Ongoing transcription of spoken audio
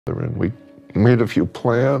And we made a few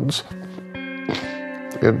plans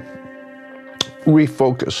and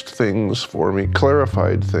refocused things for me,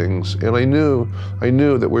 clarified things, and I knew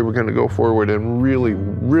that we were going to go forward and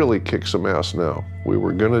really kick some ass now. We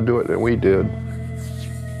were going to do it, and we did.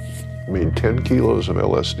 Made 10 kilos of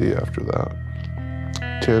LSD after that.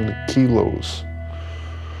 10 kilos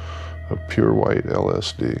of pure white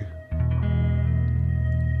LSD.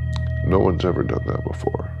 No one's ever done that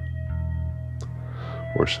before.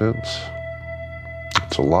 Or since.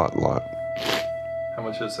 It's a lot. How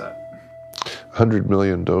much is that? 100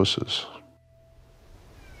 million doses.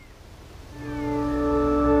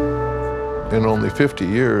 In only 50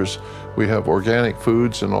 years, we have organic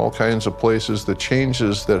foods in all kinds of places, the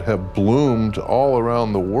changes that have bloomed all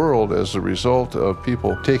around the world as a result of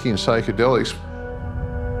people taking psychedelics.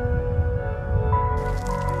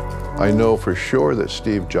 I know for sure that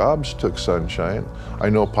Steve Jobs took sunshine. I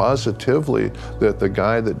know positively that the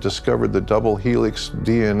guy that discovered the double helix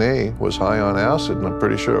DNA was high on acid, and I'm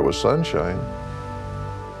pretty sure it was sunshine.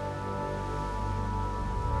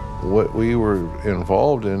 What we were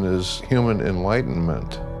involved in is human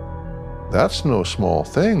enlightenment. That's no small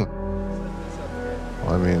thing.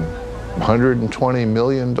 I mean, 120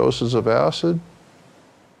 million doses of acid?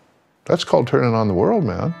 That's called turning on the world,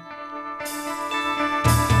 man.